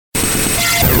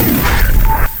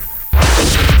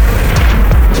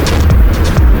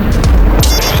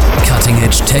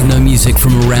techno music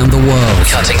from around the world.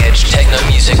 Cutting edge techno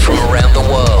music from around the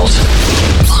world.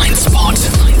 Blind Spot.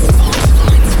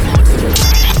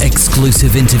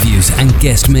 Exclusive interviews and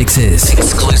guest mixes.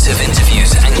 Exclusive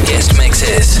interviews and guest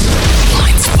mixes.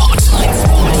 Blind Spot.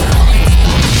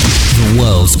 The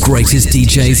world's greatest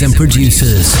DJs and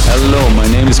producers. Hello, my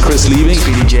name is Chris Liebing.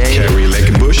 Speedy J. Jerry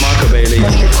Leckenbush. Marco Bailey.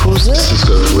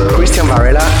 Cisco Ferrero. Christian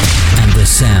Varela. And the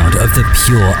sound of the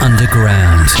pure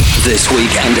underground. This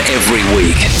week and every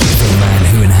week, the man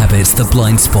who inhabits the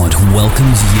Blind Spot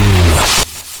welcomes you.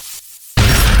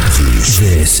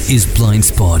 This is Blind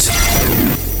Spot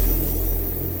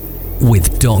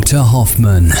with Dr.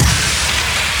 Hoffman.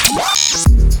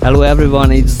 Hello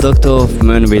everyone, it's Dr.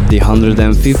 Hoffman with the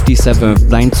 157th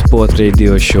Blind Spot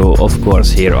radio show, of course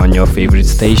here on your favorite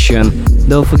station.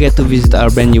 Don't forget to visit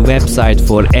our brand new website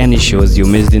for any shows you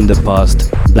missed in the past,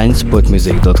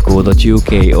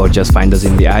 blindspotmusic.co.uk, or just find us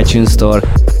in the iTunes store.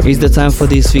 It's the time for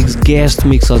this week's guest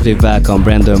mix as we welcome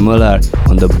Brandon Muller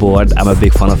on the board. I'm a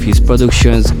big fan of his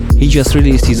productions. He just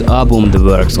released his album The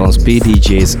Works on Speedy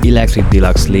J's Electric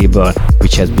Deluxe label,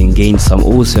 which has been gained some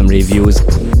awesome reviews.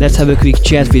 Let's have a quick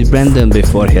chat with Brandon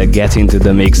before he'll get into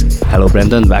the mix. Hello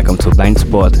Brandon, welcome to Blind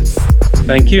Spot.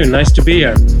 Thank you, nice to be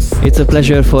here. It's a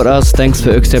pleasure for us, thanks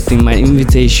for accepting my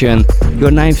invitation.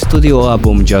 Your 9th studio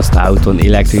album just out on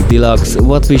Electric Deluxe.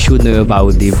 What we should know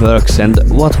about The Works and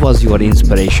what was your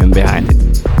inspiration behind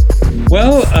it?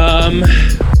 Well,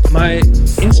 my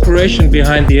inspiration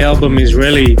behind the album is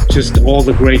really just all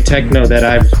the great techno that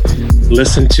I've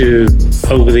listened to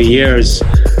over the years.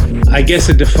 I guess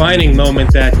a defining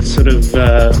moment that sort of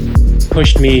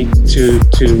pushed me to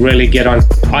really get on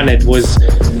it was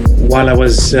while I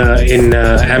was in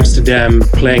Amsterdam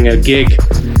playing a gig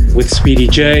with Speedy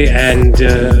J, and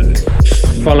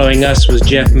following us was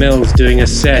Jeff Mills doing a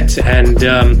set, and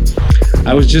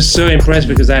I was just so impressed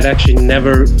because I'd actually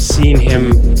never seen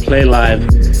him play live,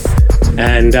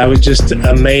 and I was just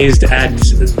amazed at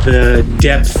the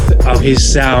depth of his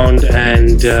sound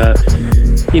and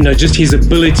just his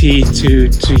ability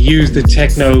to use the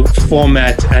techno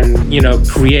format and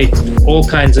create all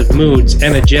kinds of moods: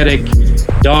 energetic,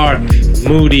 dark,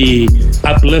 moody,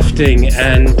 uplifting,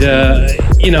 and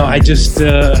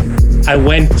I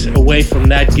went away from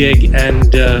that gig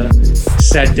and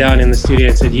sat down in the studio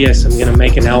and said, yes, I'm gonna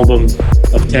make an album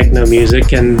of techno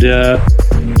music and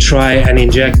try and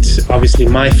inject obviously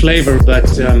my flavor, but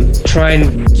try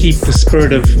and keep the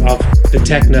spirit of the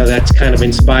techno that's kind of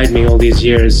inspired me all these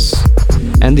years.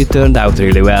 And it turned out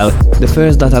really well. The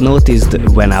first that I noticed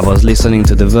when I was listening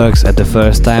to The Works at the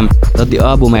first time, that the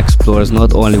album explores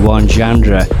not only one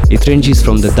genre, it ranges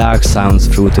from the dark sounds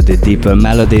through to the deeper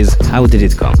melodies. How did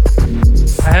it come?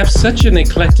 I have such an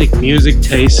eclectic music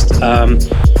taste.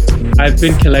 I've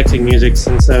been collecting music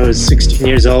since I was 16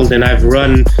 years old, and I've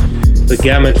run the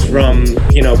gamut from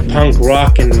punk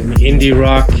rock and indie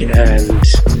rock and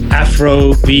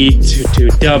Afro beat to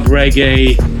dub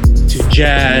reggae to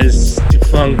jazz to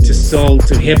funk to soul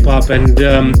to hip hop, and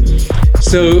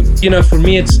so for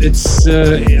me it's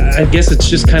I guess it's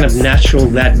just kind of natural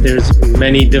that there's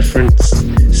many different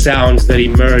sounds that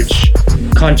emerge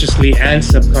consciously and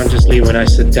subconsciously when I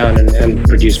sit down and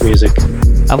produce music.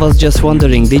 I was just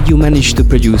wondering, did you manage to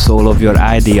produce all of your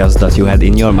ideas that you had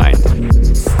in your mind?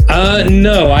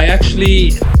 No, I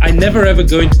never ever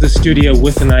go into the studio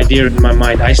with an idea in my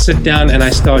mind. I sit down and I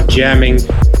start jamming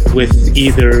with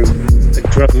either a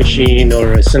drum machine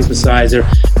or a synthesizer.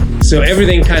 So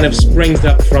everything kind of springs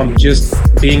up from just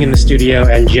being in the studio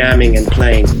and jamming and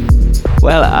playing.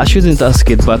 Well, I shouldn't ask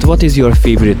it, but what is your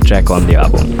favorite track on the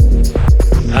album?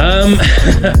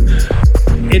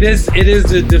 It is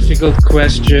a difficult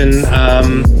question.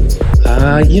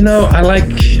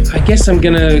 I guess I'm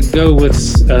gonna go with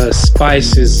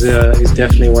Spice is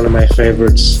definitely one of my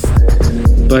favorites.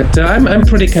 But I'm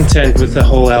pretty content with the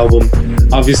whole album.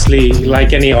 Obviously,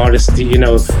 like any artist,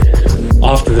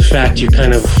 after the fact you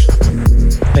kind of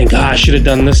think, I should have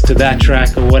done this to that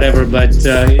track or whatever, but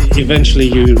eventually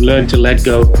you learn to let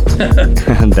go.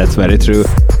 That's very true.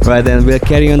 Right, then we'll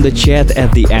carry on the chat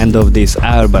at the end of this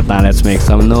hour, but now let's make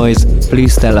some noise.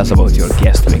 Please tell us about your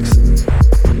guest mix.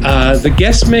 The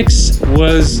guest mix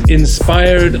was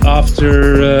inspired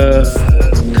after a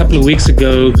couple of weeks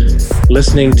ago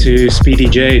listening to Speedy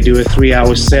J do a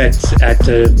 3-hour set at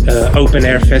an open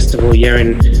air festival here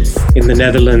in the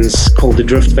Netherlands called the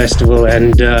Drift Festival,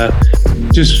 and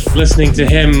just listening to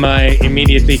him, I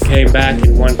immediately came back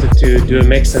and wanted to do a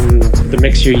mix, and the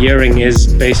mix you're hearing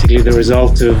is basically the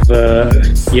result of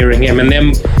hearing him, and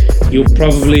then you'll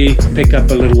probably pick up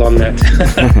a little on that.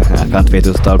 I can't wait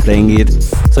to start playing it.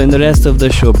 So in the rest of the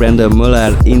show, Brandon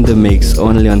Muller in the mix,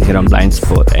 only on here on Blind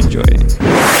Spot. Enjoy.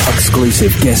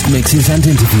 Exclusive guest mixes and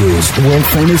interviews, world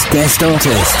famous guest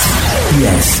artists.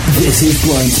 Yes, this is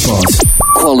Blind Spot.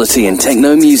 Quality in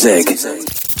techno music.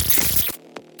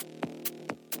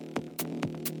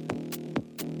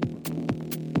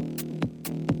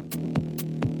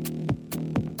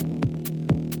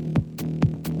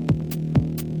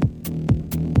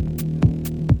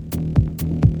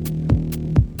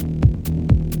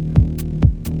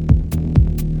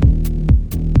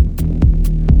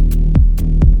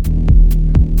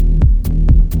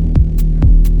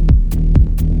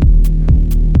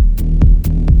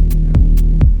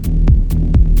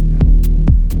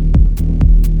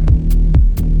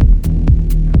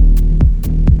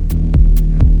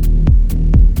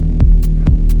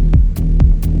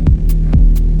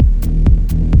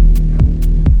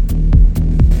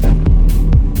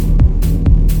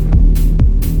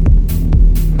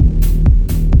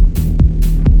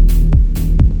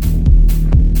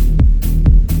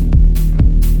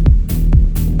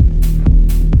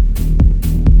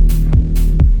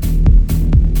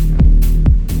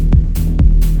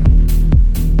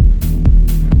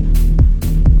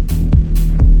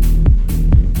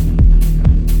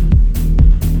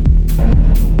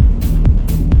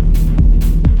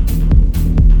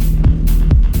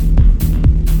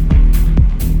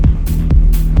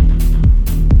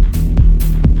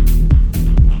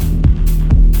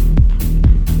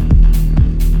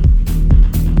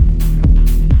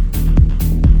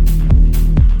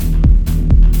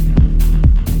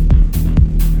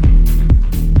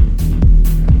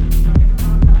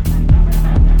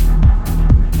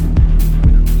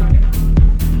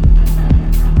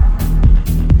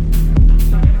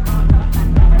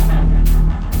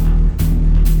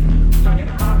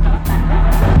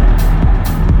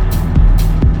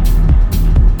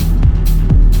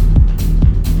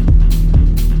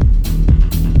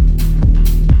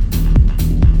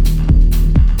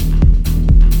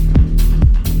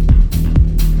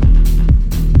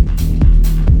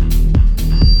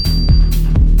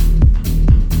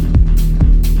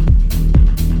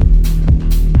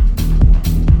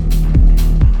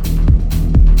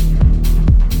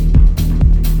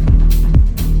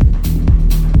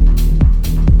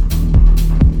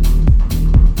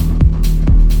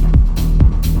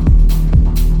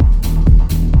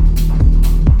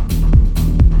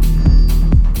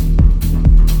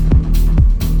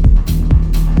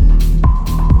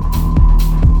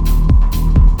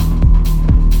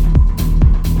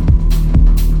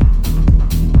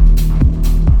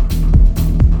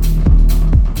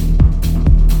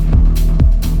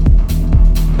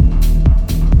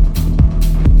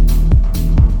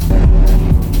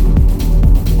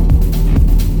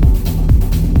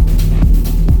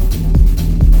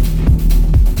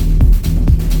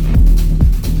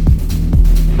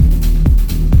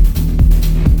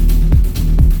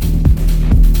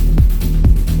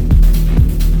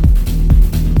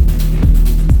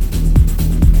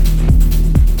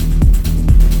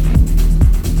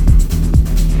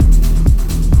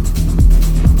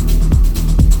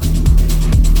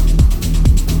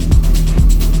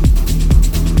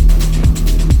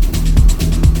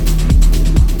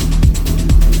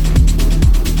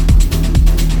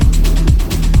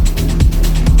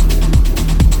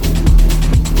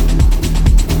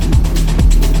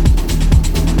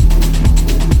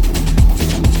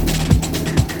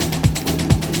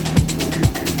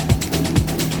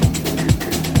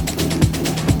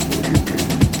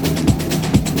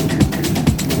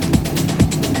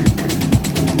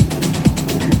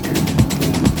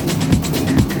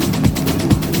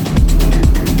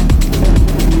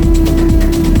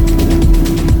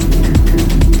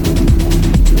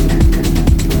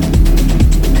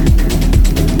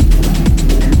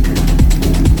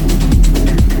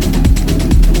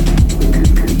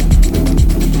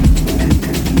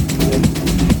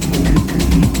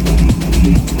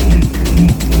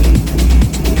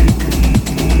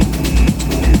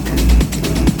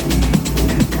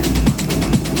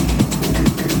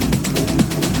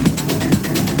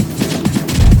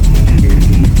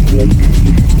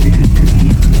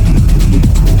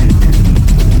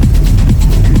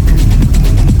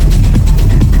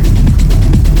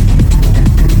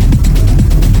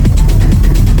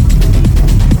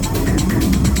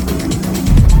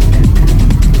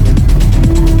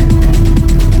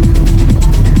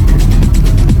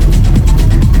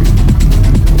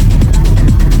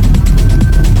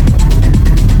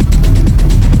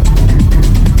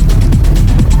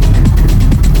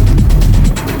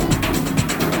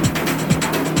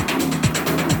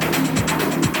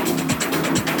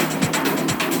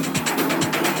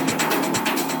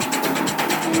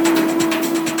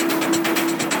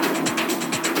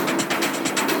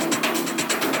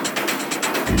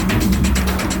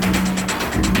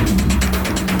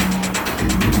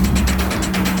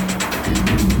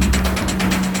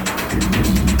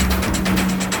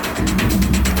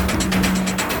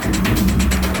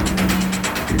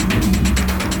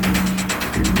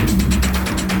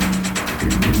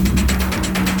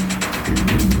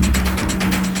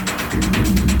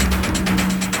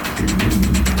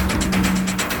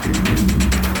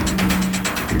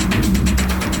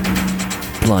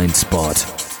 Blind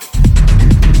Spot.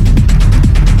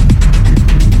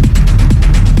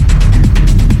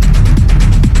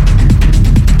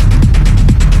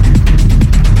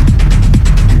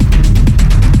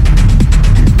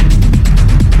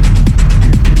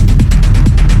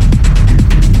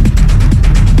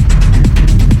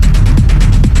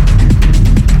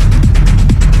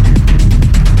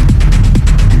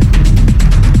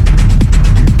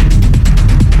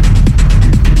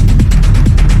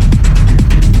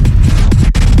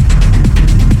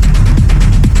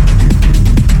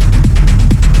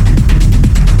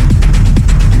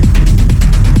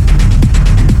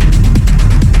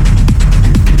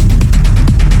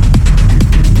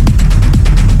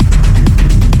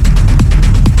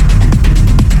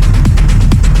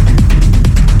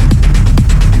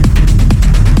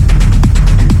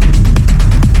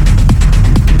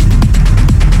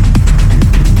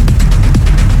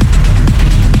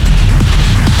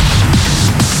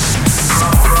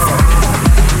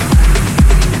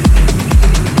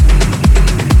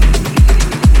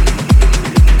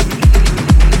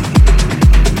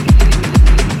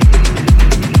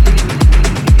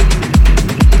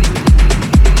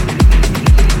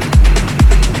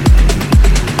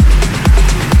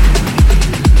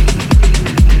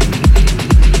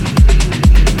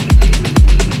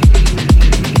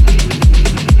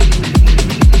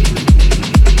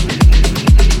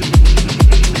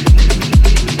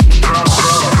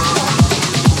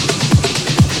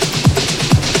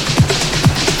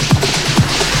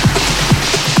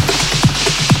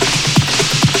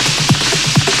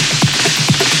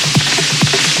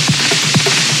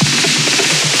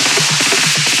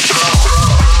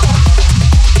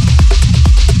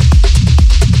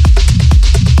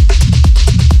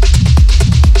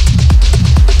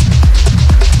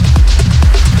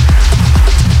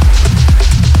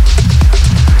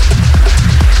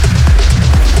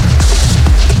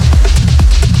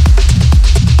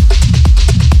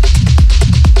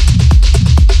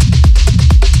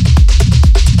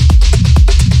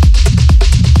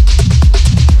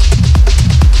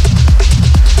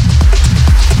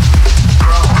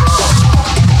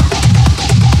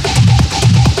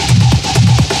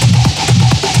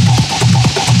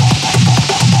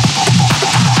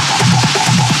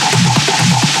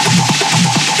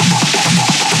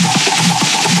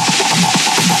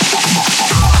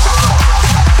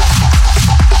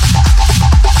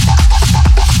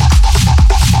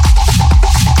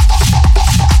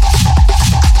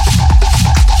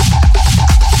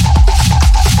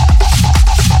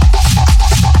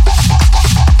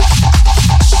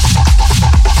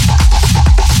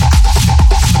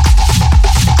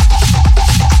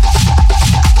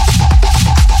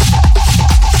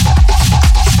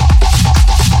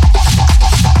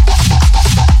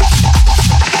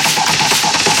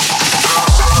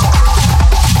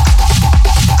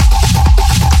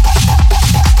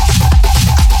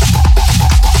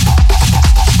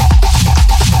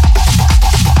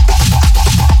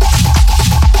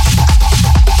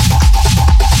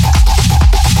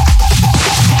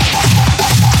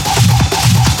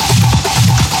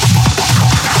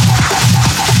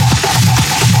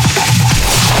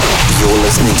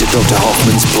 Dr.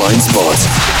 Hoffman's Blind Spot.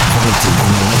 Quality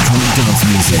in electronic dance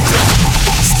music.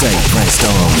 Stay pressed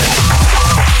on.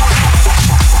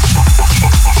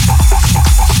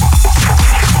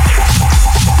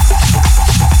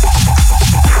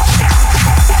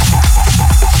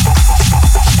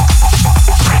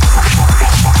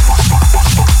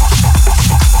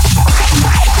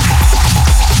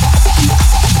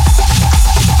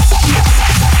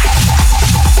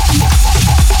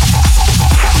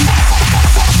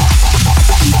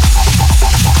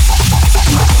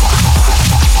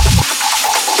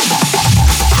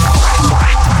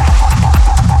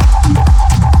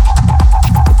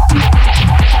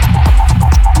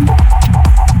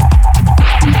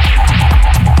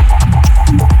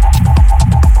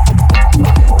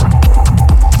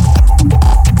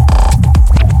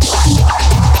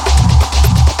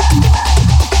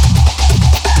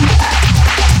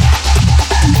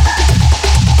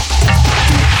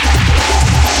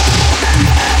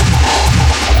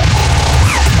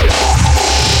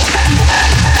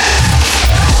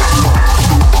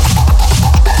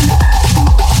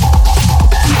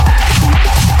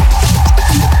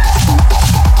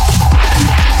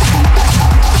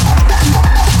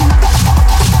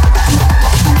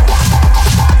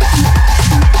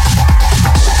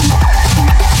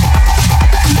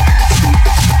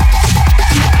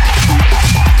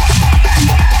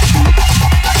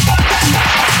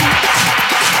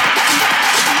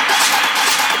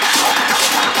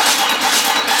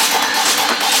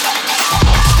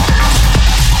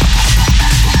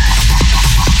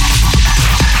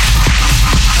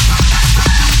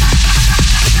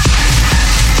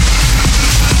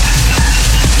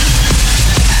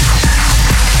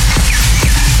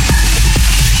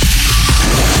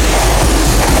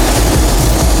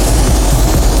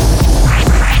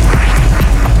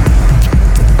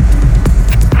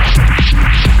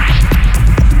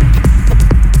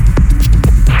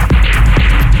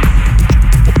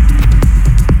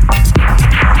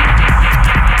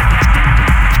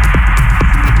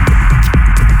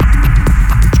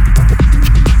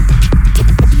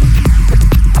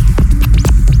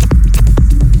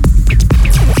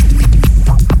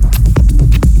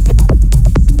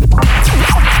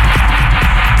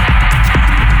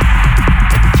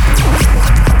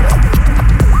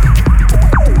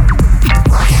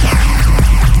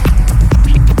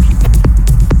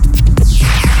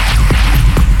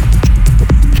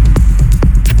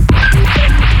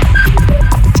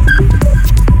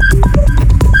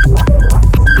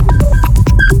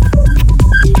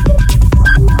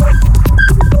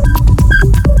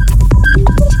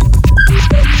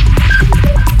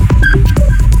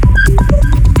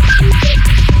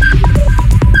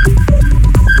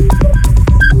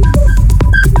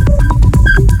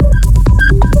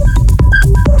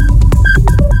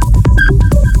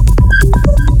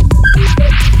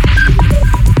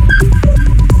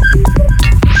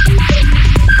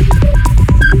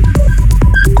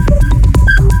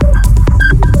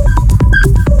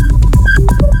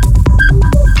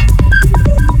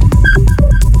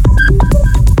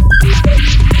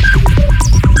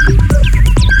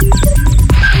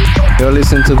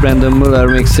 tuned to Brandon Muller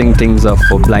mixing things up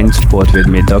for Blind Spot with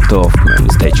me, Dr. Hoffman.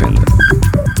 Stay tuned.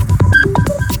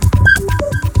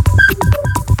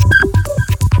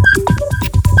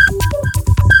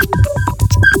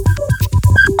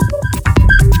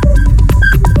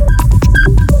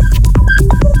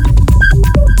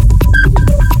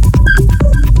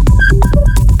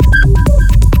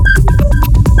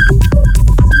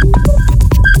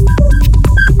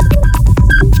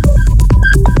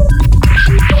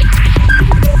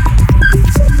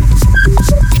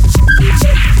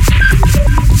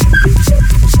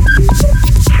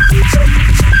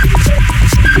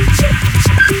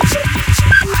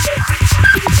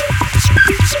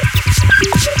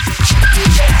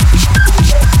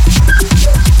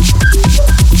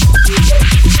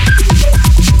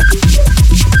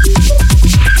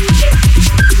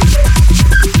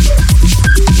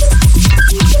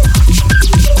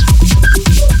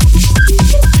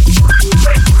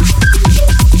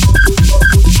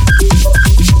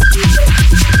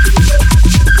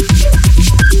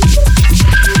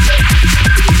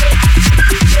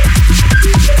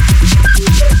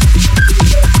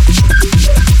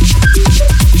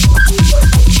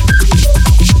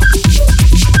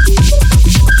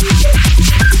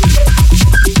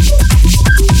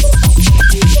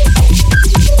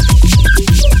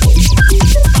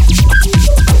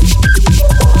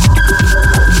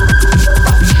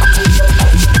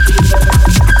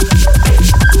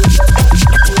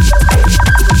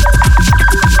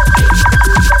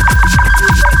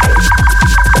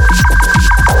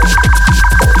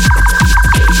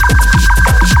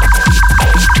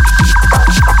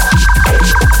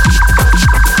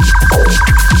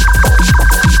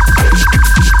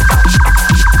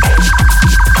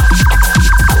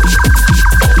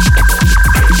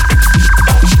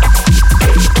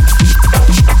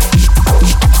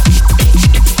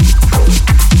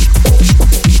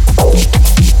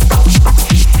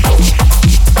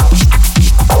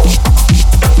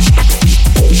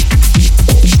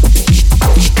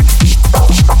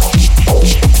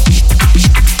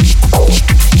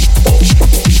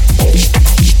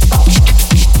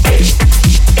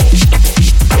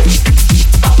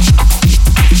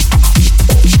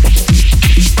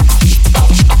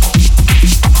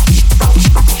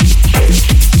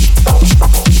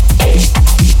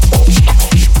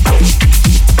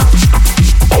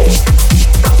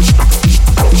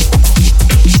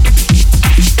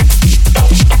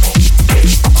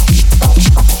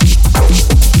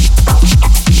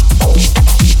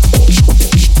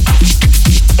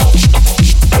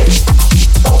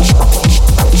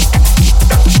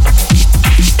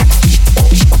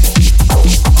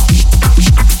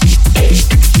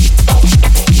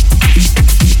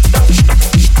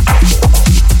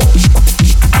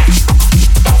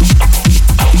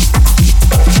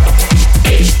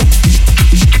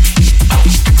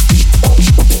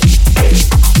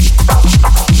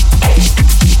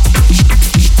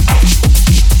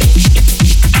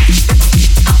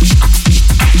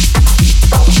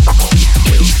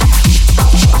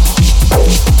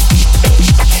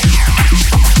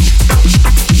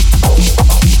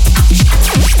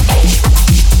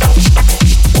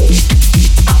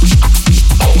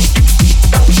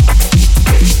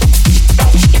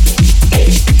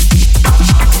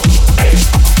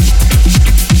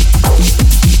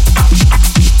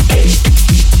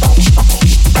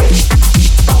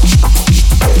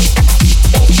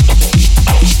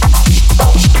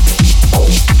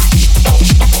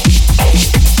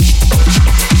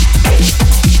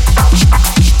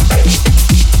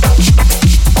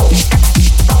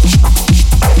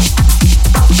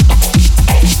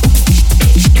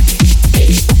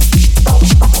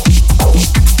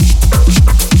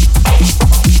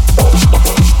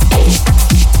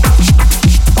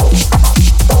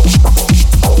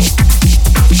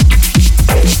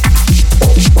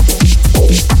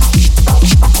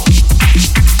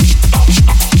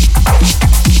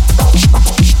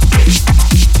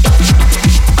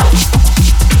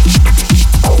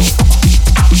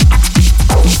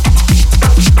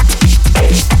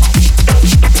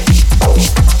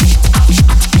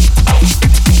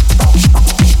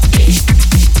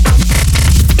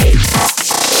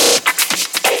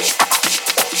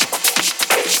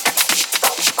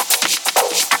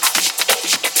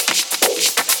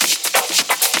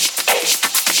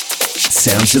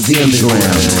 Sounds of the Underground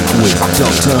with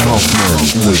Dr.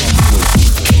 Hoffman.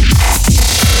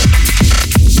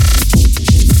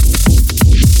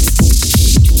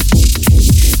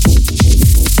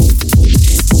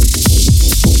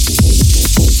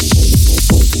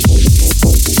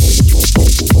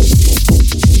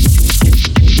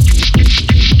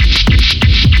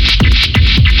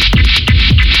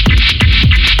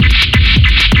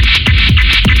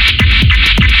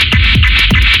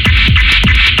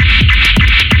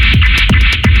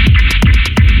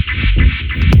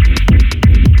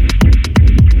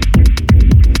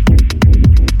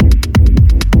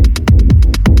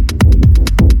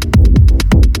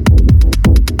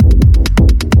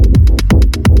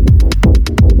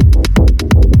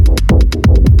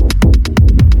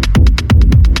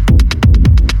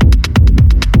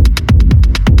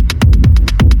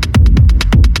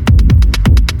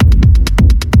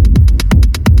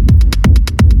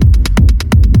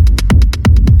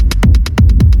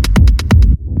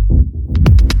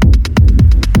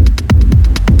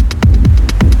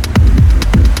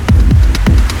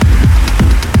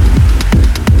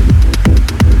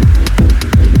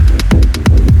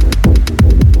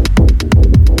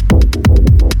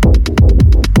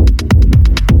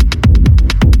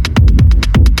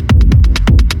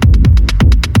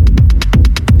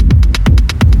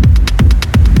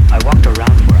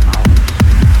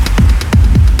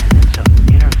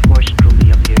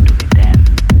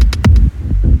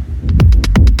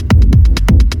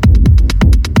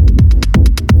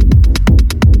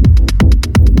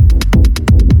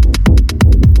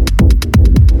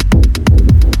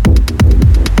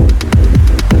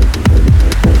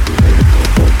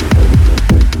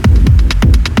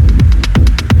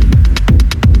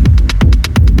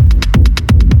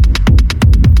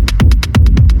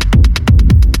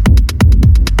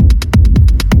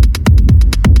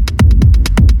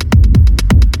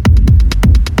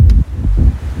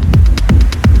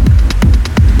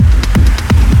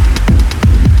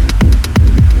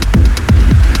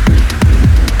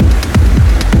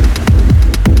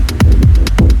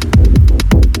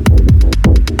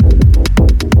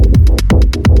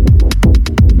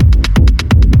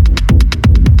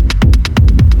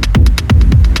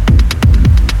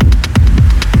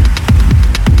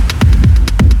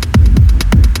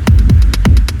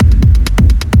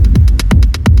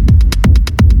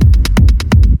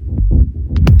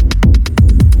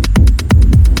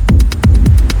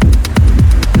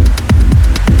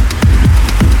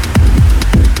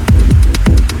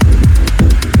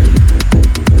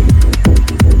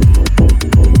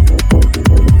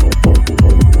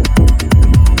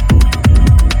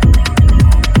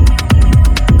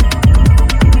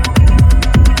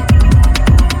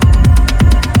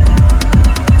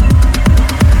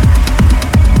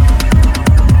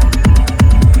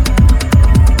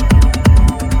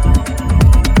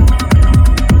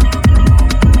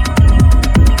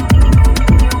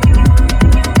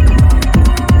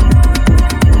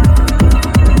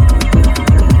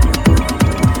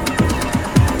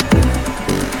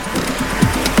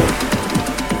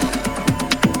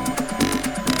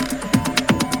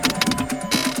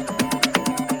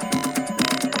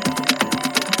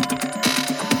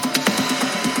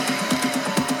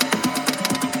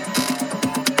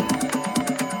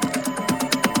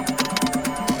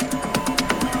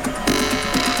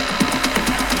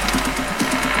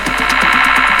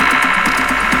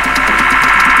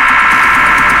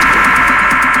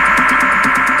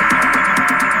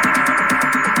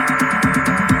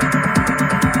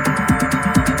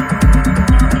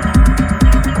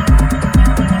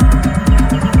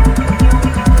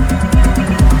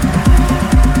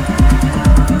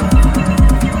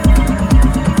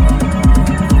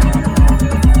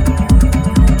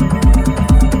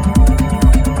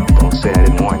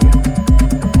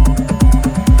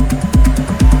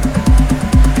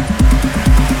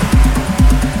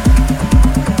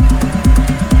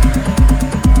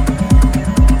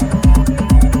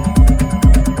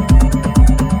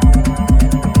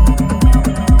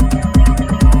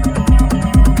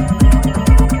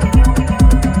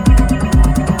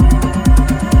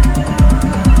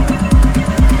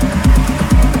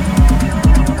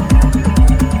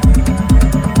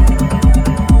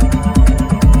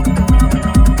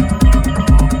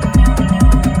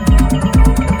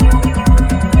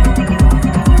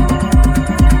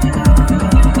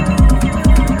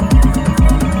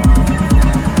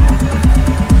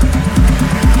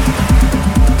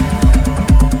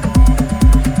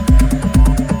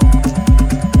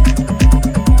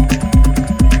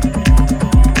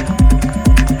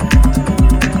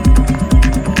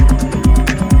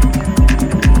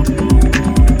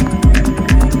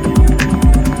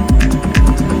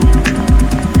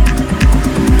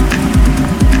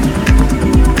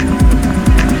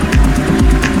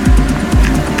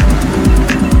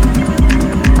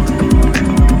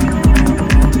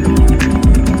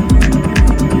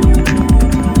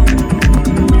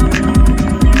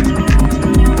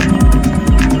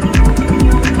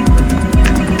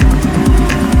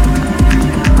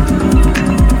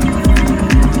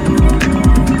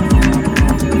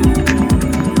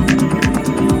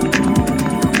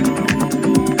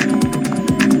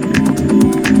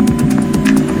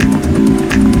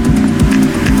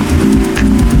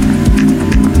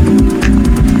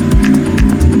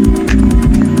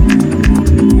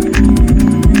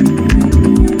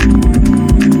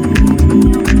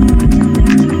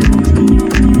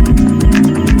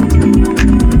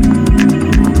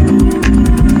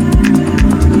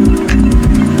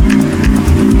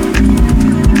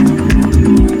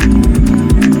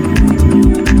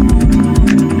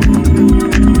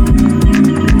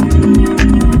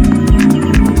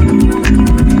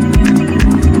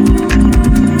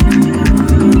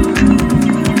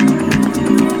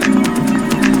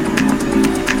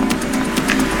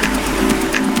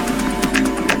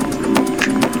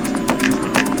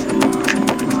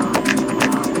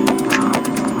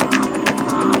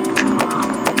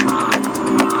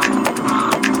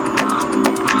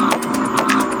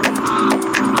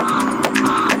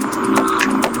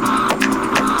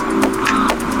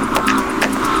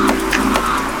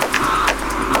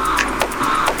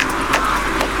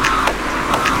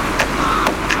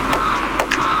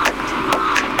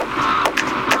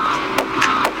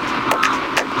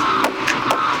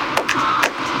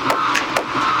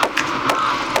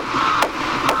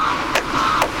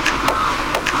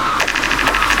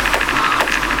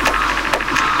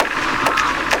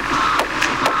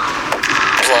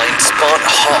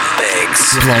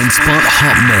 Blind Spot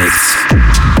Hot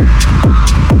Mix.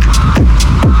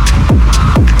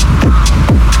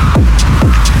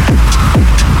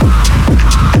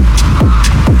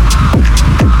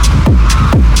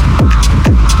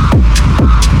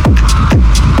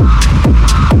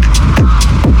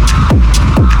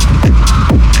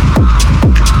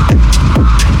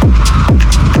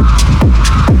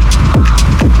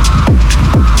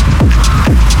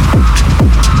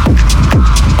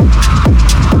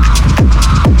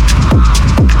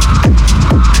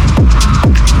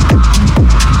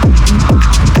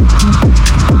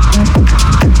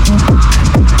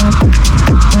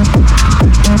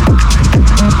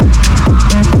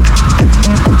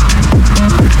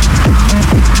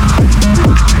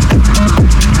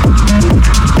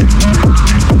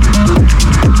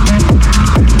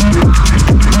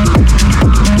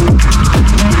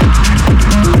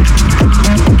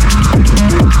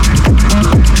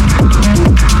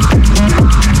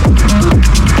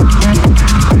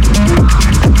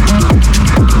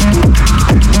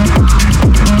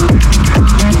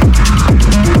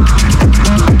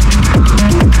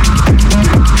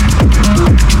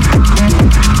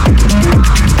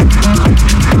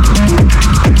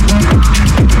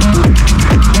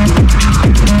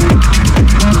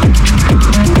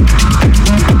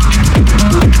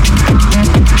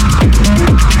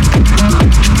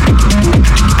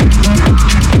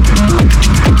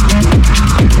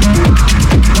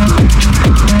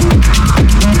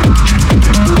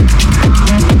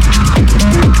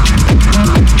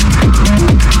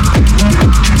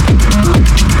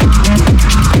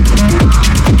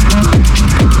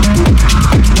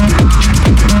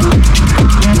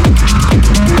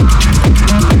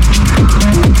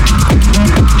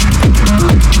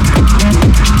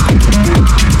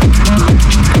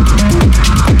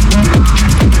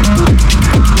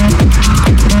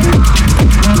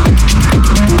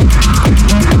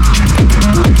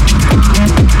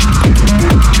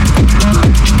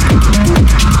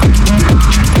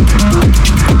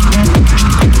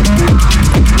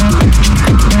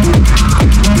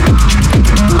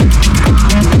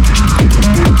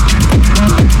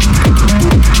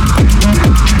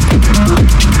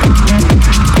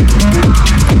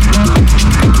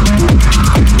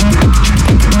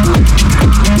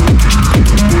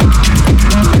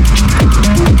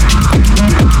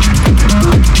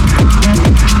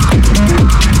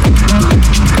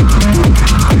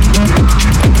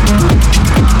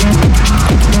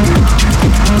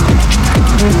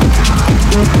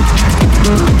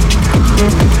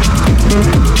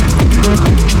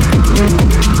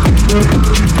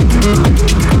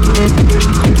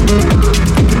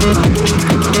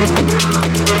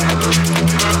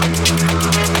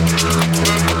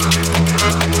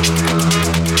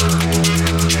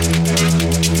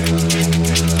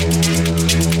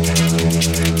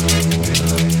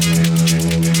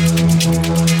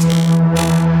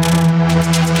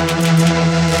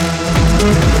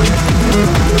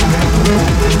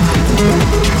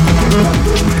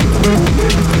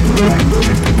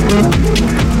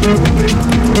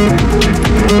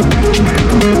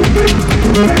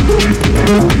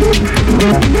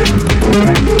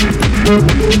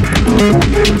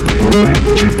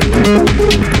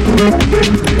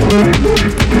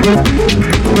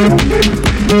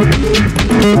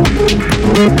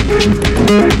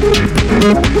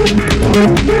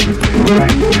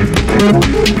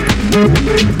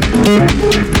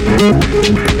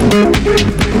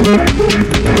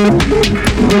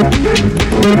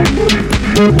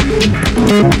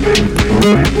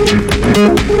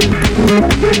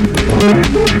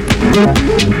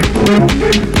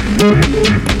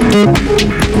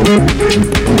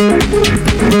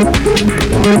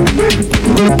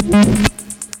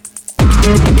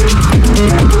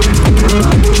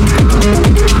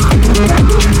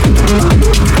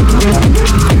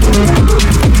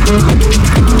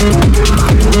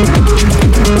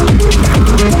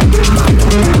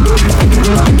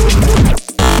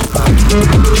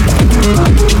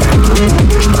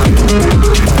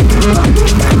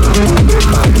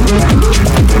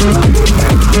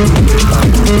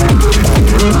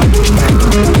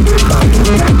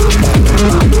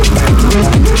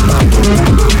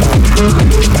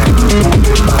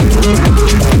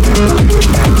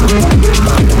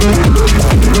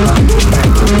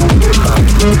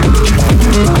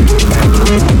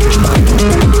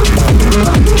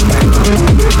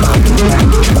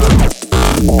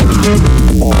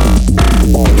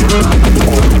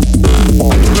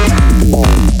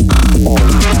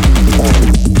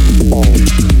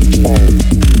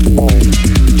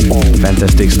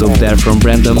 there from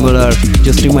Brandon Muller.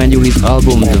 Just remind you his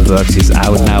album The Works is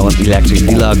out now on Electric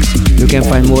Deluxe. You can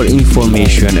find more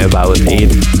information about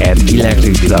it at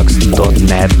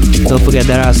electricdeluxe.net. Don't forget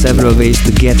there are several ways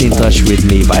to get in touch with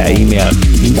me via email,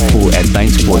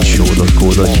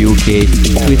 info@blindsportshow.co.uk,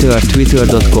 Twitter,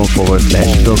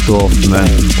 twitter.com/Dr. Hoffman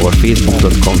or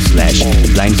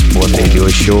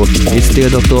facebook.com/blindsportradioshow. It's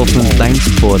still Dr. Hoffman's Blind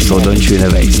Sport, so don't tune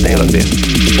away, stay logged in.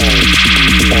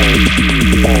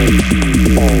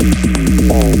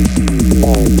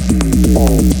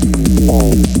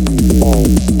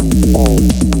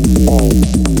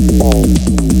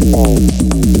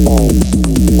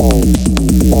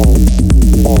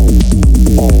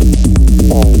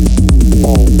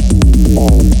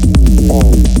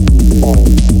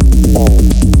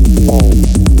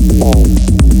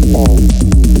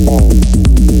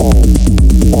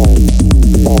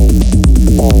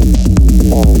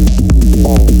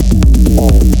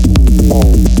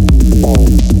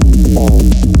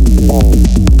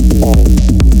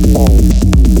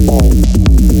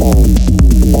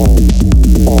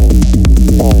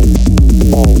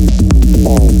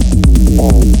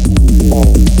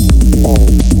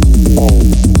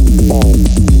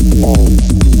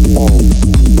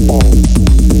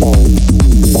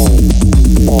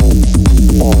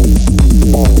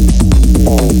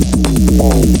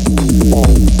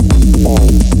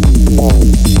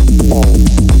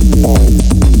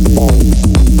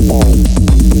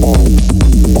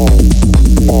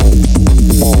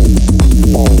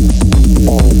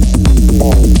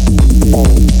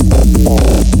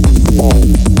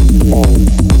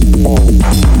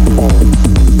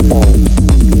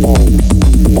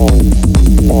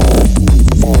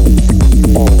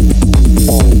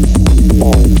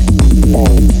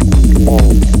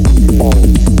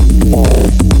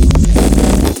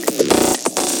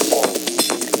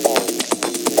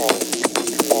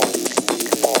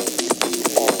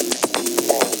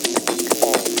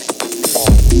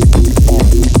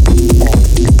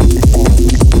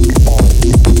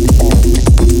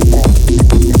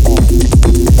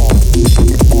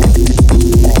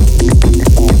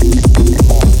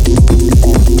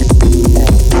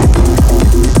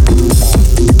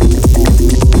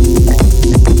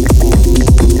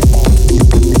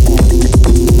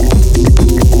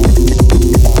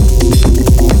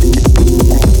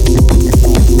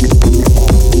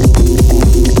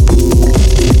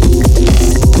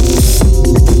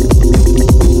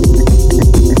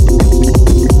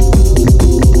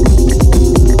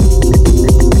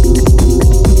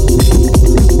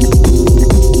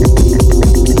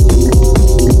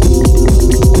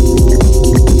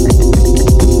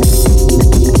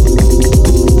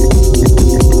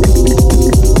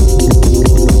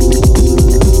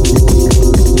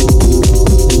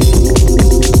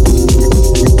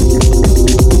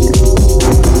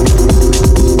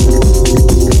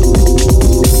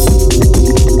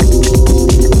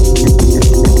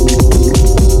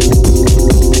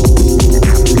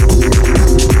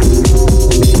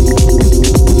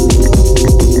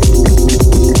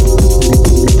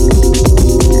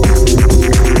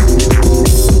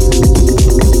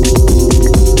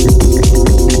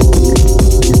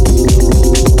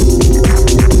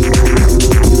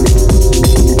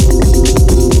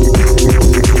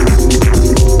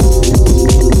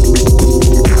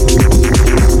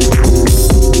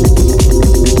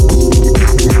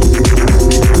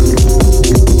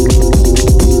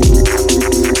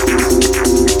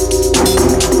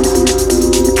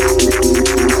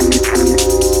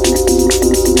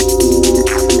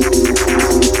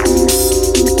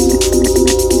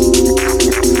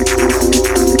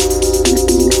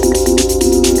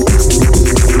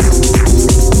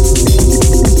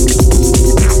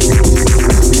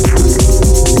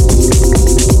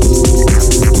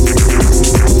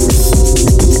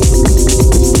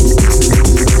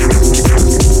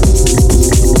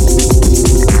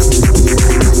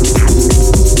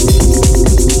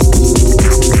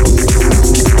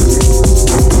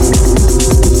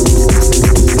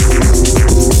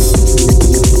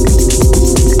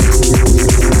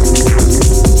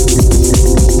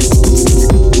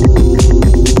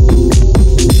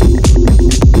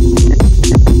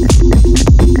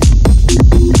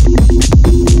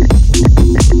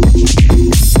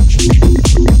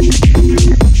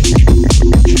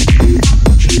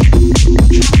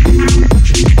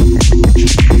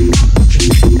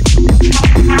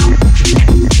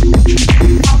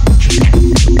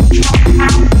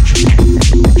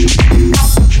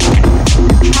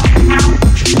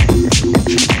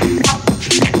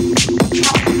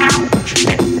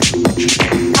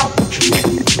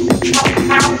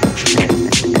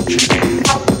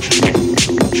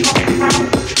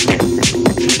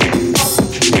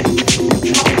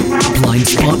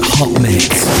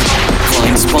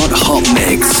 Blind Spot Hot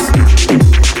Mix.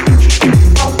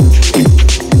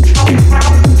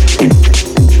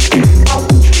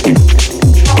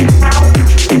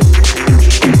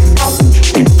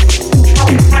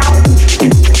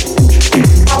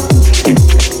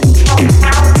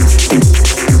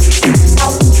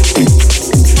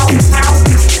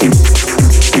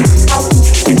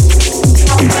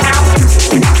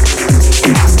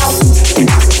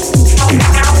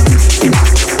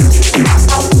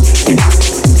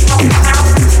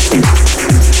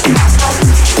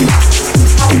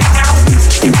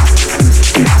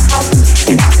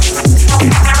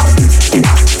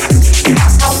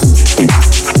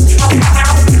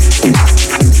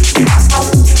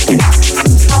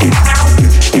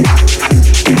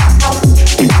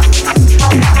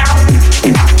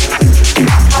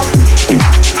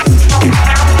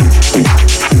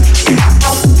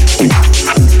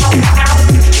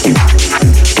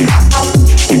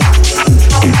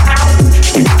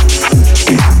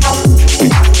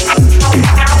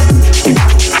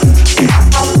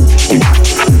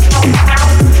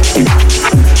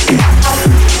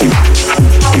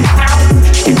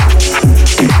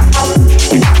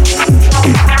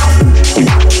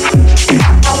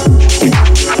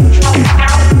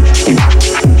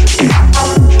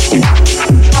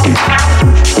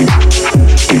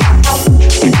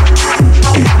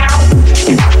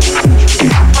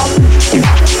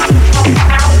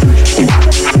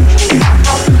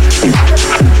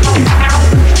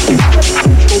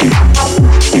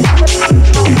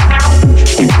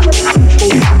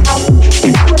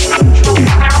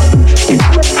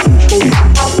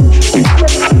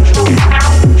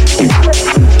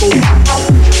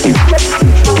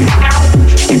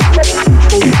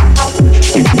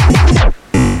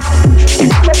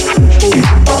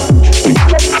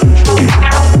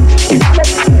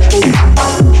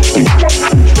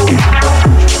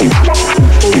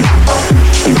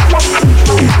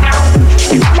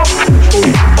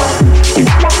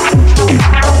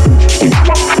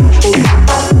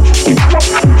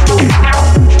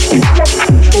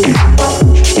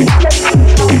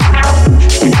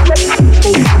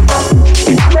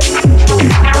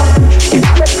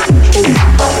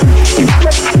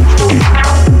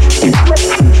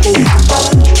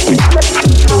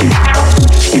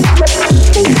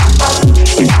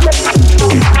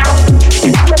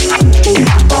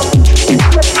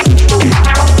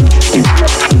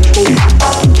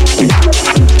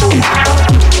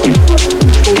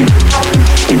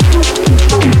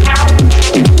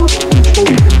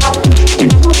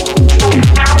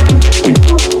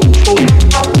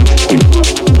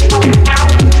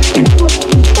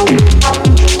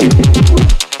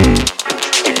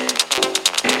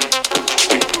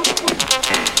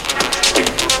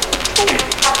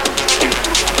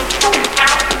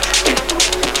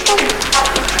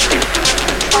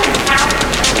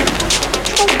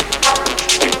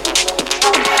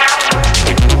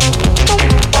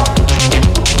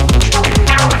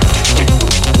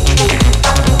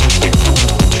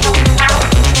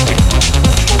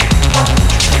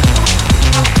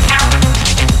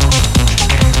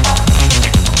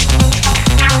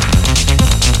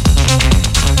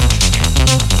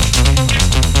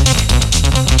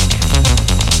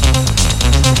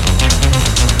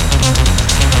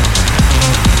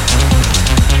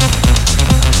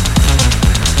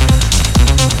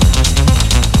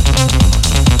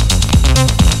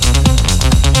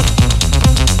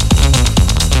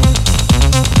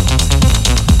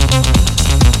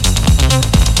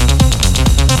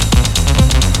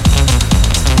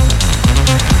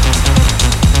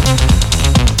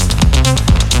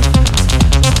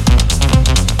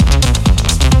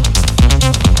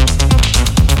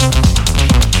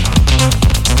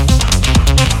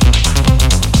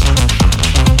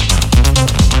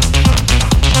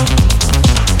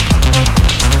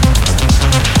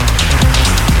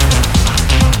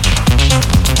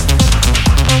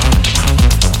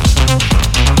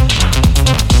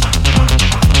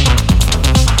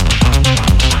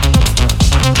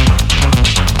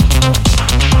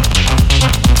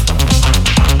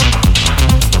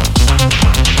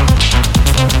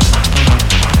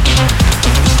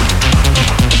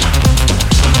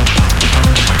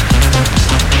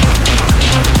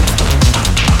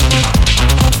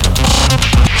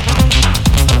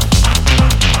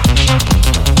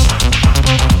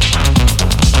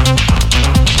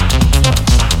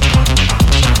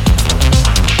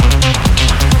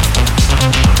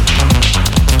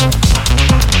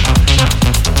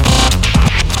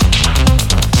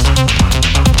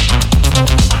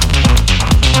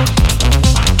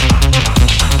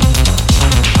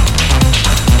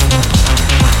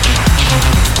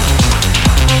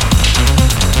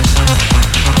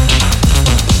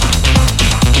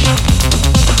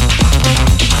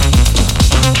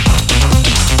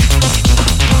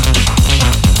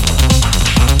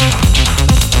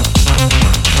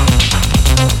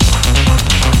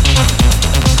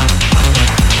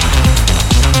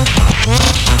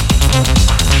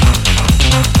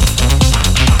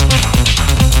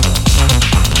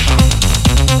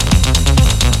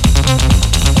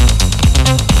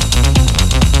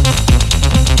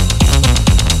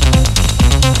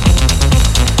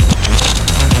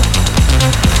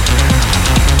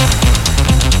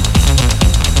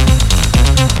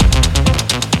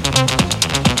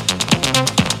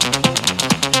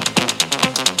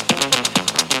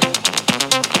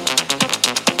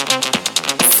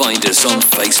 find us on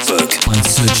Facebook by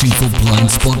searching for Blind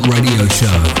Spot Radio Show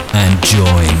and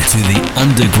join to the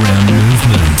underground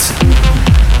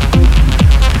movement.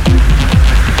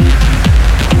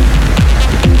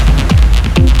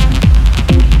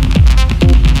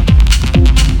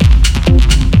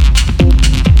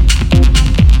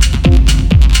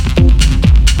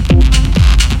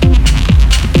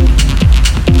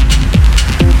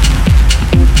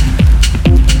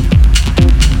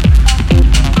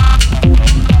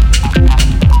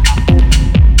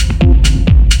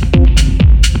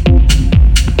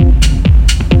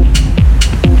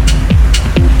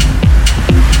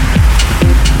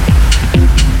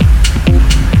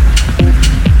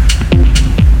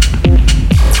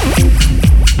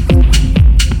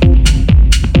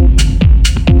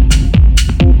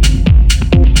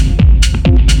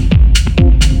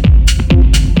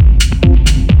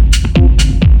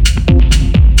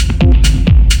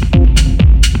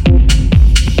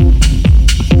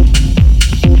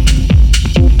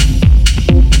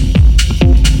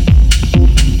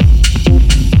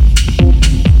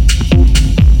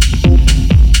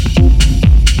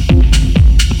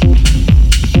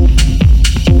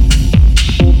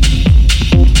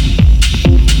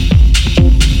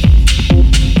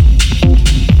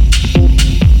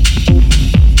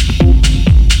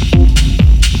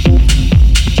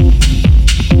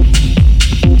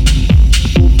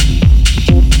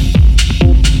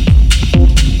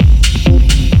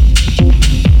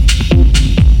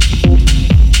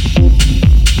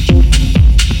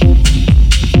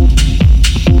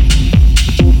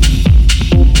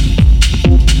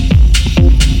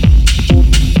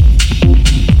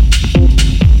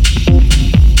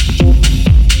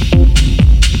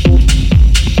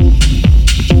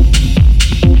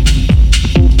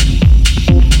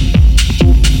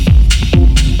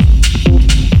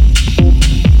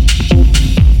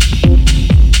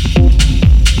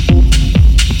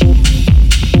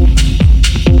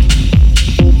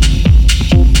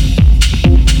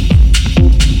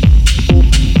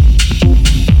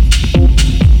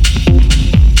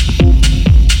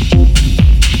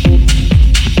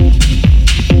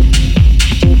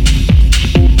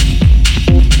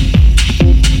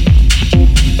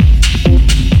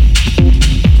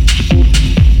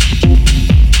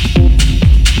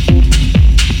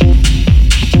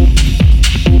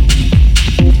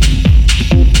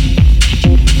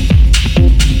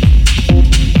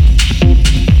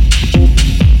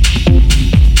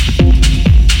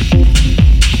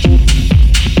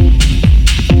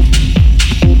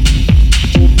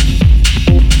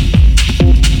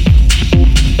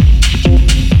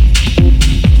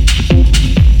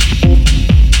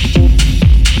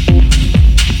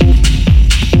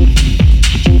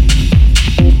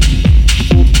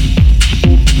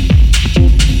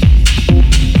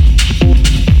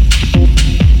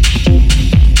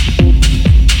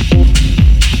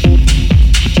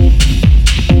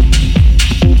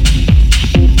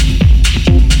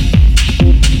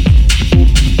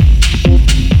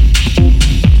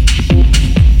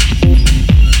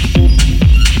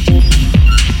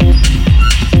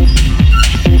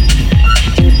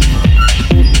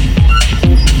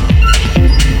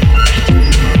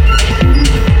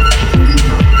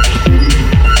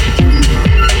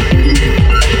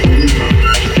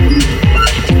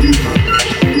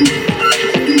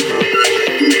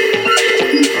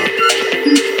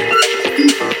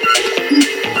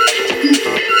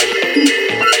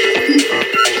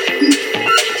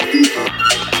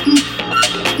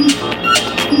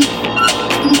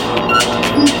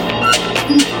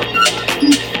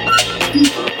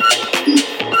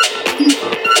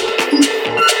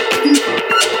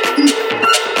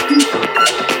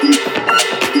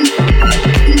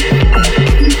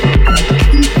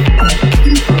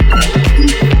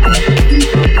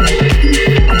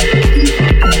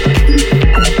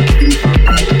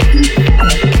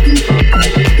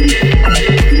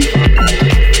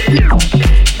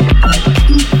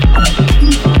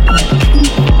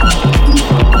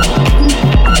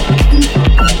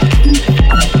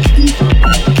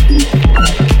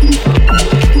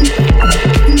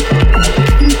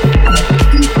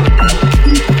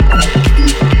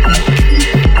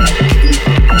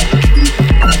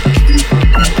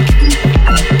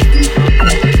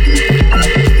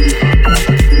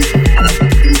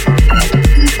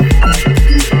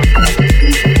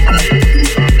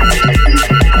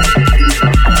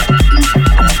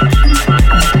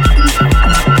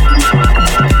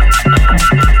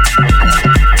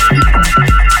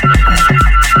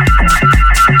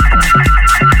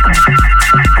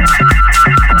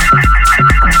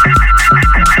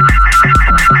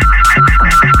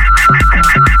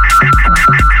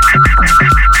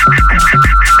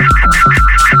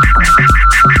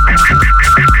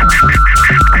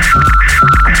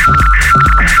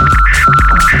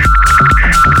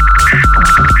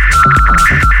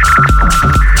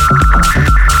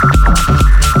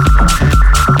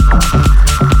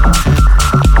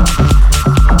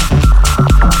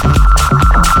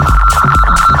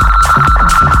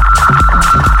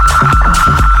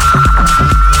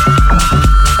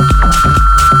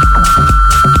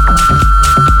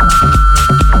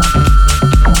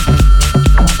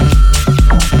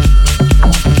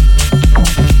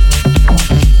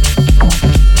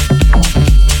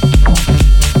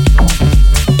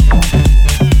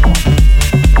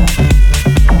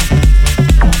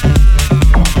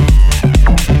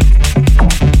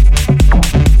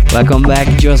 Welcome back.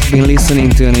 Just been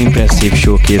listening to an impressive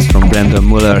showcase from Brandon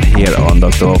Muller here on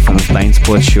Dr. Orphan's Blind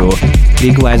Spot Show.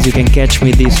 Gig-wise, you can catch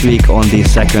me this week on the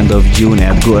 2nd of June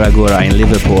at Gora Gora in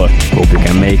Liverpool. Hope you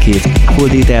can make it. Full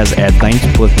details at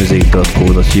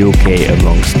blindspotmusic.co.uk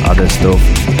amongst other stuff.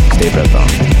 Stay right on.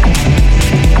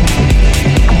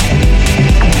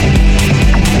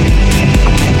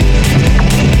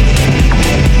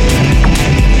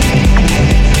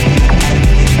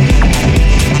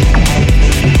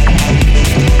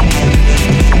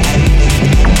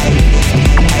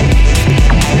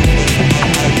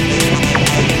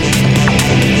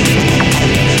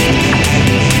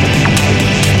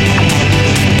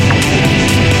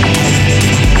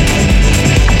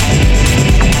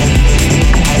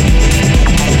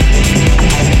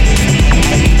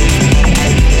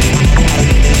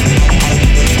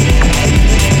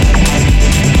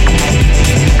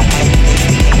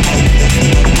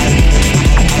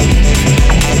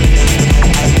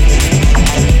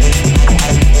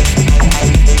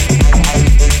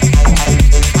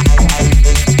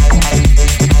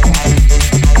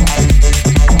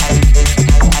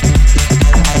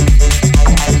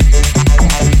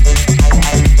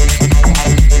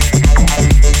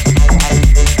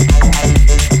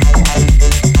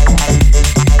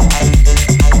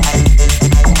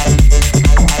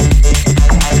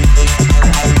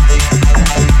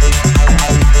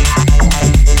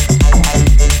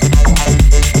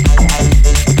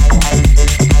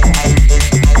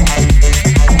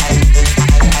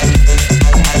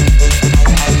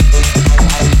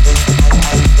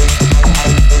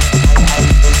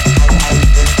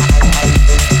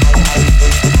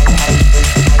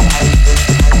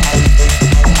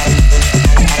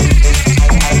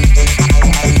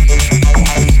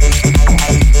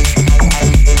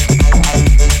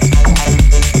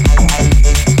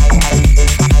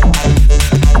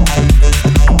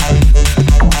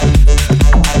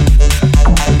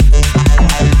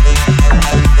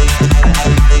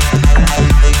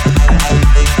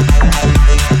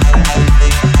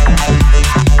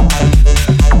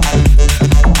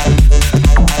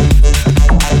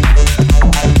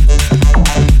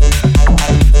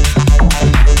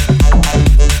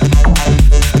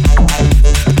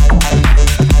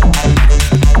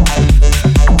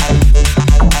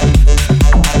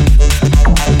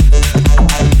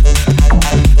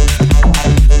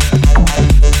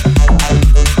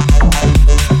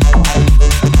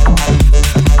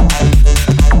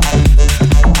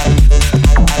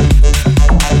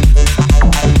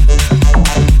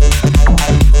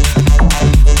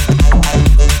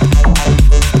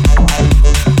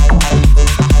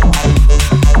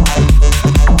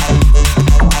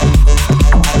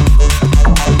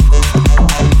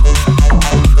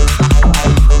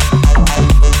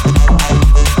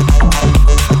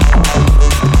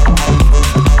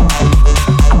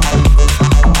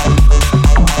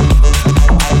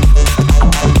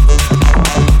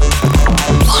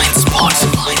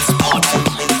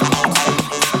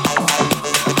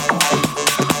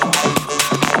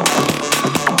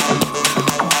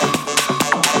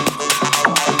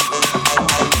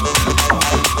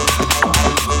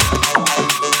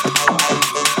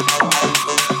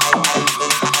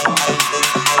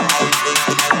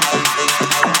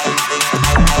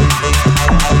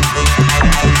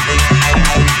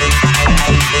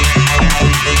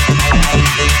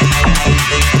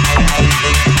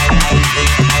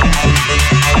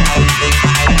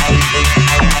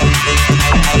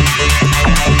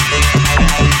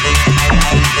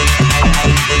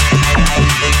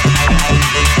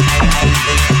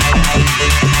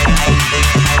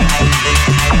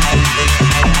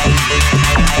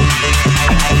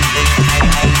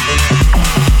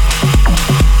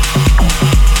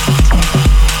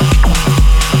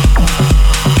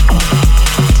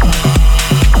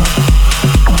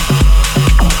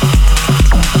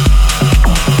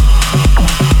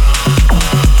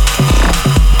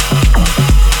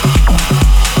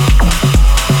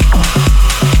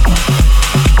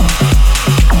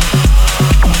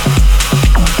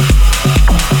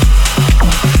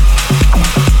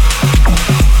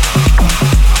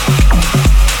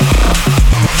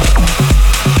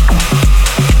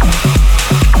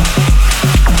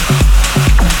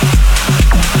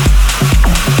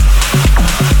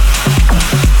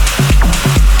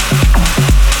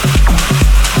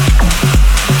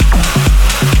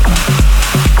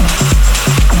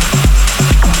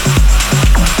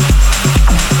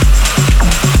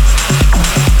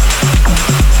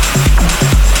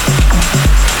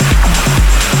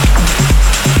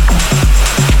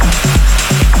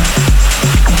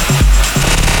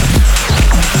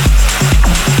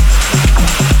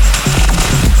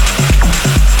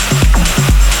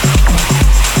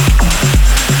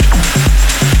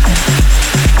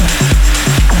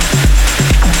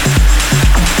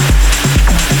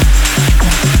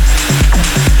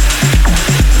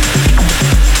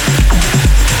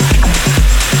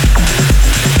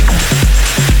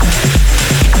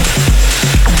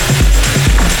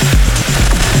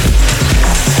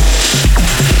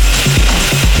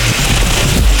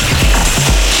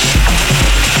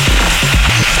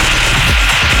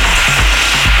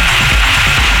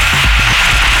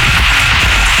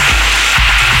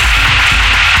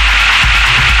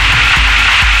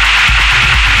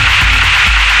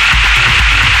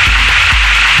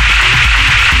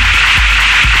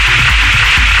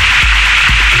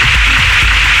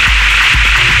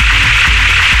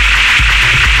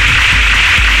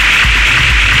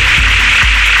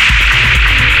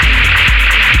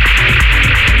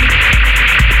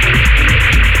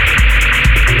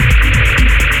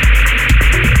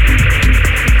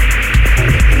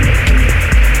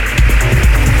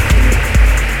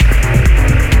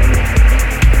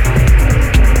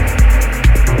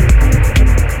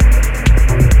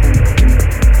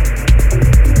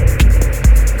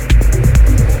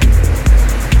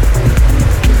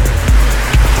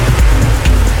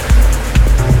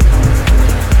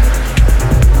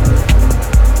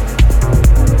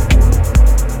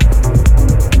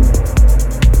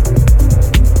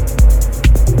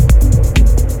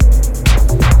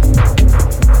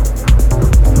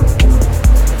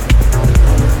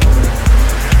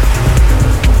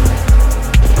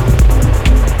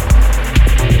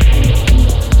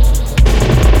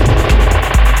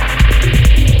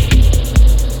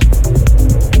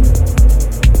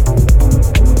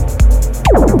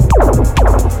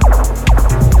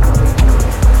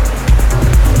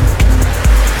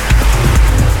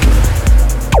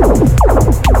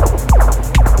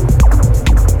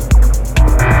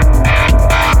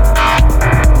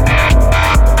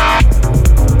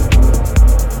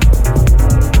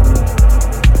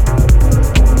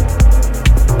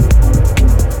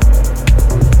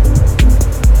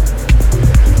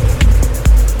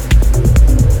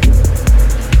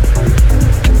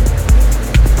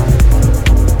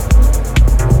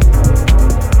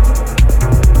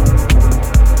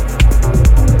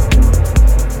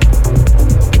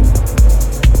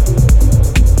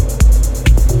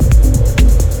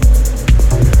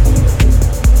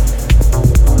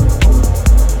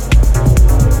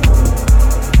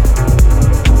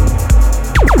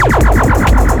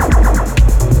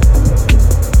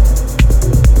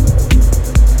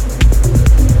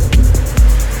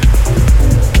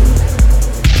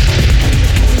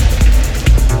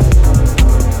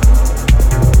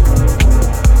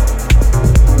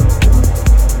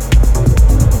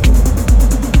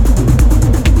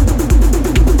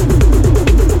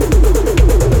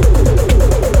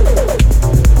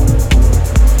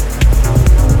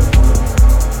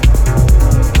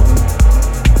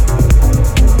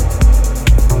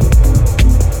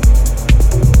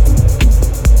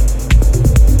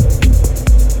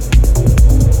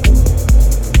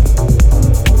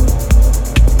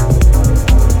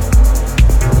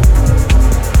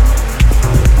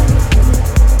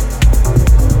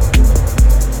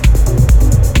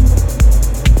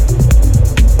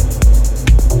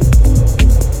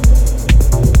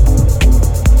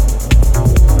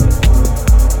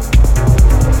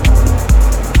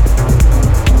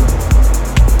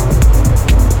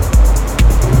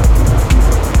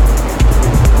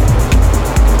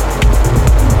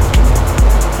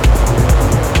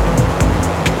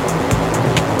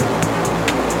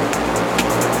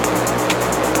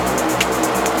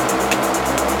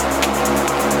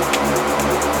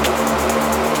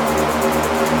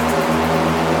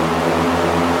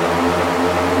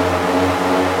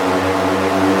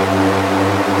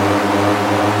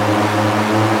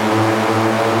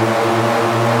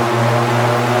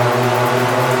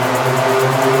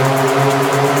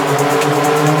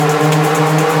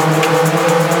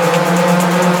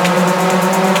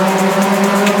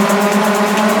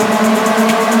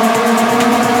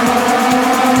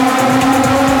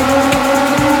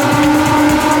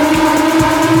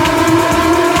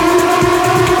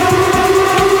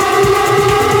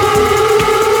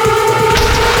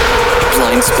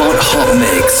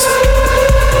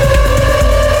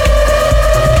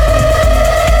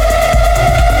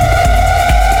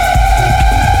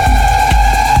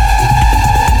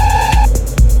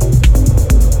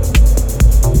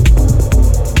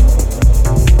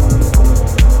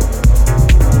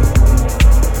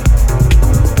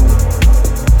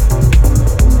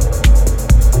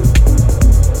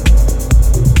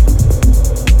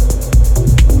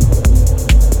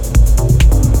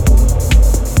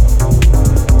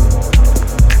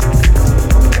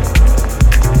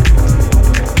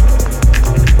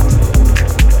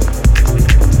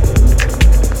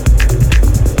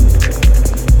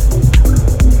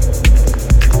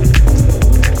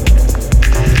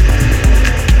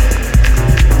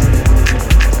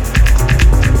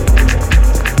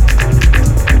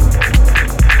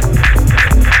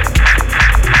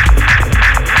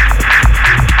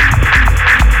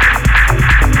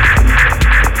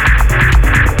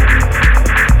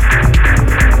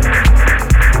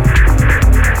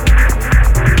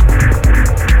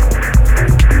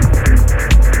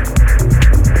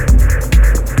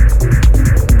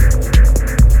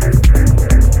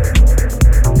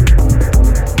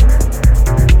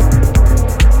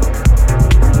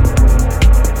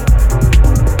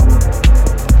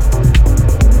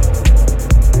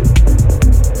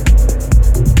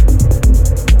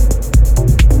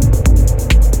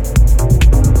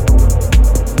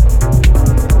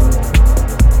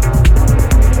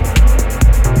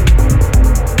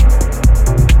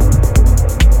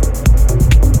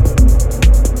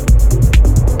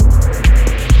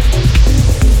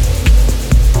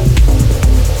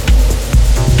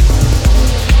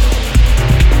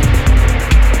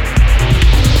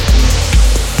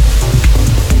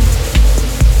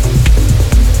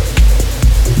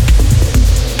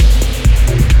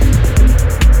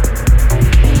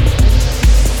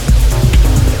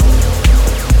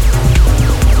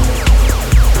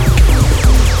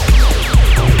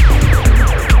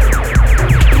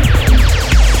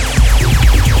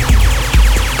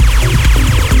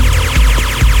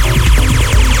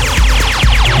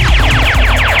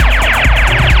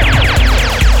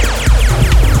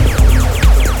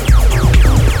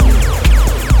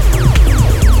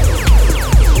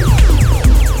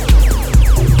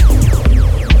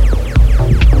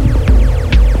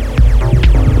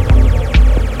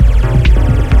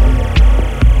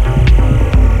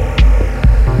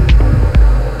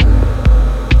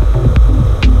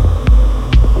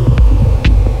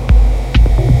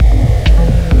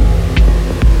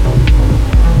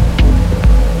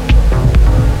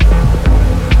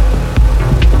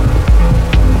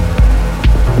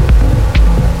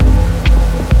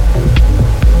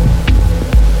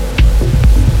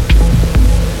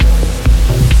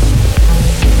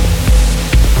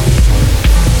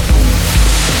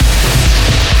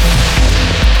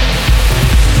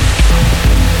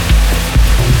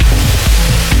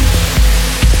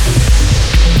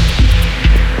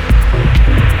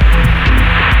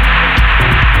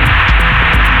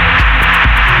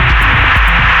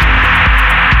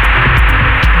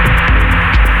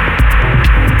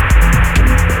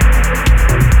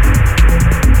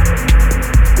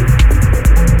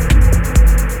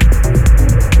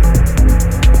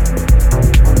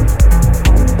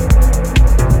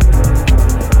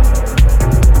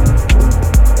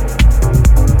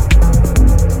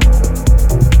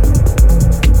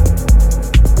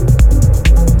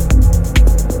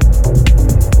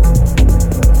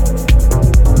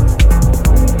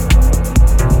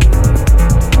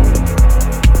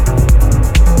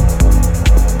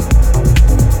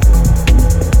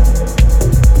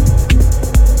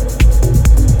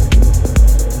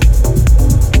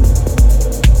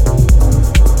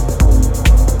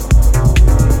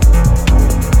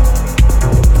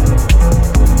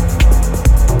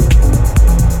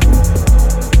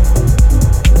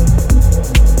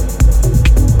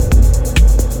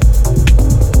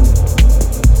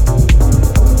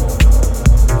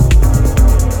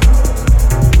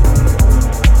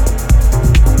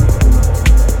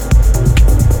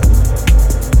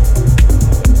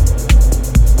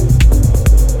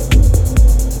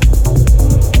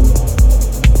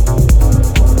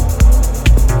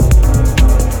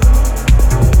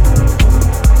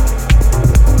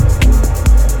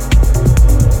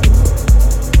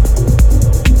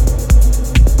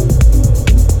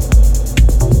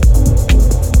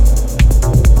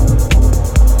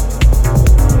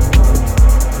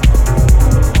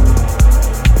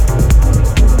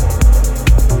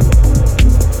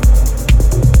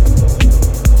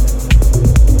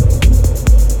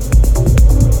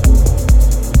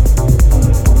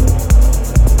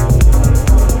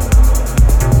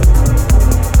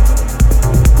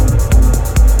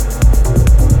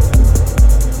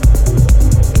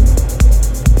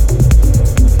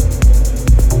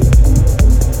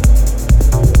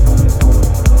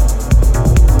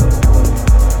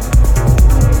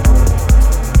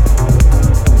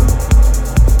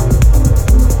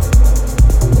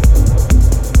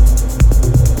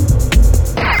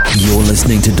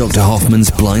 listening to Dr. Hoffman's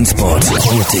Blind Spot.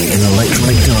 Quality in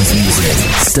electronic dance music.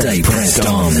 Stay pressed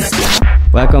on.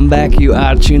 Welcome back, you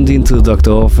are tuned into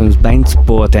Dr. Hoffman's Blind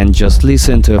Spot and just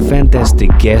listen to a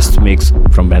fantastic guest mix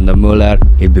from Brandon Muller.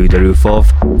 He blew the roof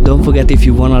off. Don't forget, if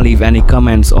you wanna leave any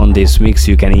comments on this mix,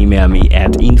 you can email me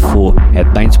at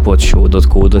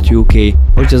info@blindspotshow.co.uk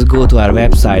or just go to our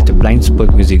website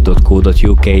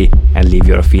blindspotmusic.co.uk and leave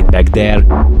your feedback there.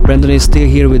 Brandon is still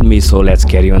here with me, so let's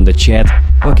carry on the chat.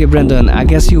 Okay, Brandon, I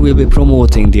guess you will be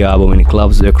promoting the album in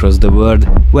clubs across the world.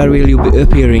 Where will you be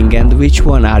appearing and which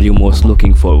one are you most looking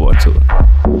forward to?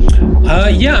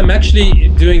 Yeah, I'm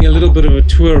actually doing a little bit of a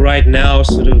tour right now.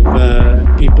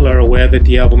 People are aware that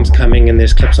the album's coming and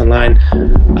there's clips online.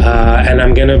 And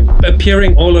I'm gonna be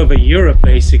appearing all over Europe,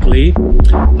 basically.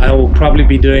 I will probably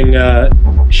be doing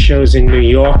shows in New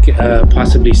York,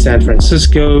 possibly San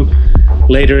Francisco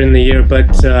later in the year.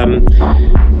 But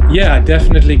yeah,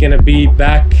 definitely gonna be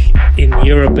back in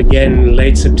Europe again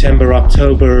late September,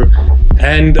 October.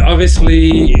 And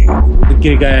obviously, the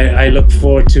gig I look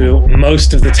forward to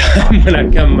most of the time when I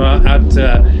come out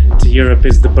to Europe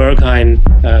is the Berghain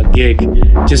gig.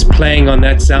 Just playing on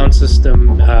that sound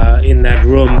system in that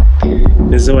room,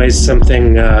 there's always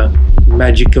something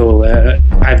magical.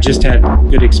 I've just had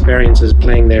good experiences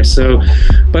playing there.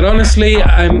 But honestly,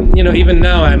 even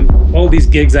now, all these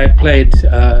gigs I've played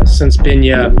since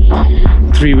Binya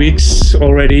 3 weeks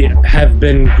already have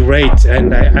been great,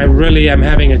 and I really am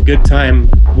having a good time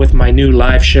with my new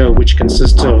live show, which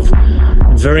consists of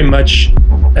very much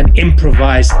an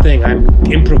improvised thing. I'm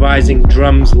improvising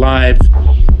drums live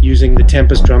using the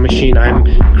Tempest drum machine. I'm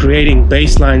creating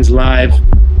bass lines live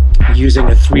using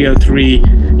a 303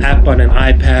 app on an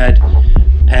iPad,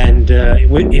 and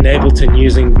in Ableton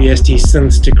using VST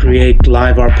synths to create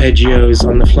live arpeggios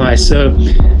on the fly. So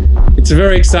it's a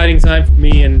very exciting time for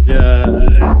me, and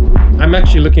I'm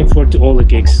actually looking forward to all the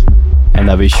gigs. And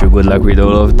I wish you good luck with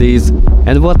all of these.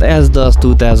 And what else does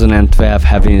 2012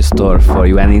 have in store for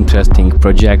you? Any interesting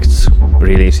projects,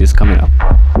 releases coming up?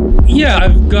 Yeah,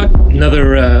 I've got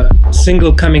another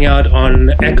single coming out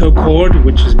on Echo Chord,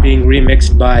 which is being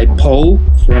remixed by Pole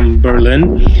from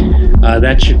Berlin.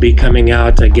 That should be coming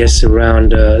out, I guess,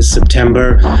 around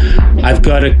September. I've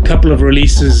got a couple of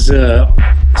releases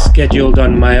scheduled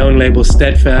on my own label,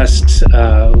 Steadfast.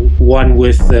 One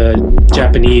with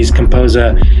Japanese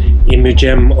composer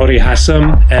Imogen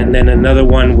Orihasum, and then another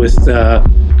one with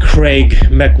Craig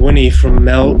McWhinney from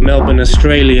Melbourne,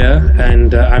 Australia,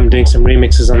 and I'm doing some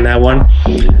remixes on that one.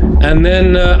 And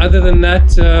then other than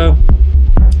that,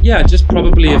 just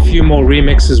probably a few more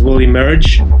remixes will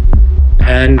emerge,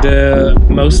 and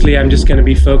mostly I'm just going to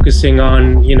be focusing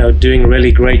on doing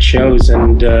really great shows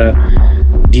and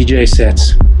DJ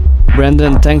sets.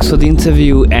 Brandon, thanks for the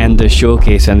interview and the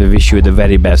showcase, and we wish you the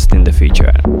very best in the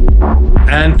future.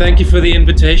 And thank you for the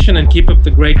invitation, and keep up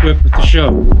the great work with the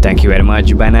show. Thank you very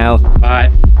much. Bye now. Bye.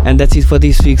 And that's it for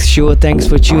this week's show. Thanks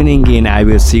for tuning in. I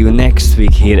will see you next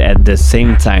week here at the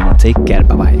same time. Take care.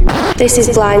 Bye-bye. This is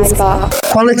Blind Spot.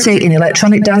 Quality in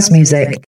electronic dance music.